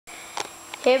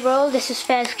Hey bro, this is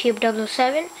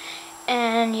FastCube007,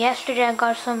 and yesterday I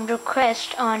got some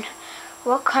requests on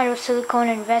what kind of silicone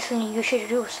and vaseline you should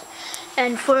use.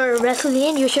 And for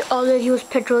vaseline you should always use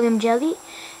petroleum jelly,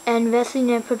 and vaseline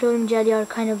and petroleum jelly are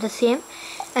kind of the same.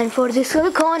 And for the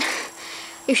silicone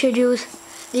you should use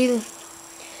the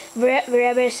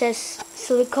wherever it says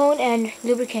silicone and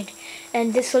lubricant,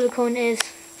 and this silicone is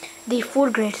the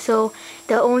food grade, so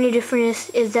the only difference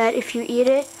is that if you eat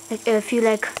it, if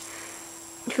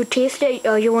you taste it,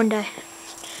 you won't die.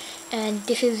 And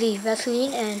this is the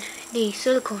vaseline and the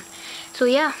silicone. So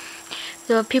yeah,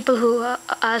 the people who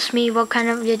asked me what kind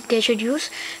of they should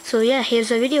use, so yeah, here's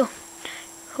the video.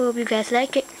 Hope you guys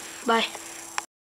like it. Bye.